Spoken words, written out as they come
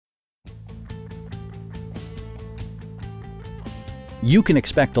You can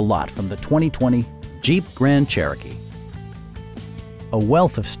expect a lot from the 2020 Jeep Grand Cherokee. A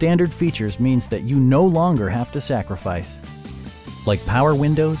wealth of standard features means that you no longer have to sacrifice, like power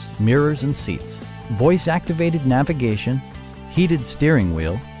windows, mirrors and seats, voice-activated navigation, heated steering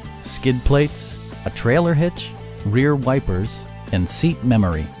wheel, skid plates, a trailer hitch, rear wipers, and seat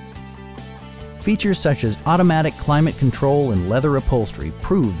memory. Features such as automatic climate control and leather upholstery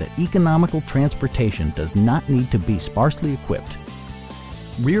prove that economical transportation does not need to be sparsely equipped.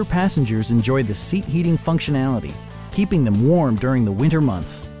 Rear passengers enjoy the seat heating functionality, keeping them warm during the winter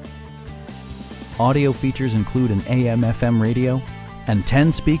months. Audio features include an AM/FM radio and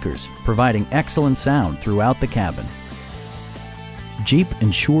 10 speakers, providing excellent sound throughout the cabin. Jeep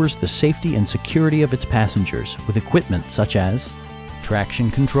ensures the safety and security of its passengers with equipment such as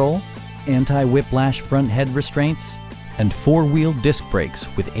traction control, anti-whiplash front head restraints, and four-wheel disc brakes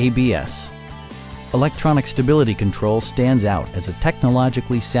with ABS. Electronic stability control stands out as a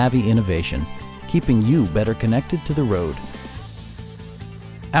technologically savvy innovation, keeping you better connected to the road.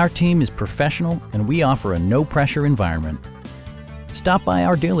 Our team is professional and we offer a no-pressure environment. Stop by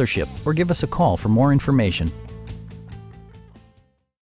our dealership or give us a call for more information.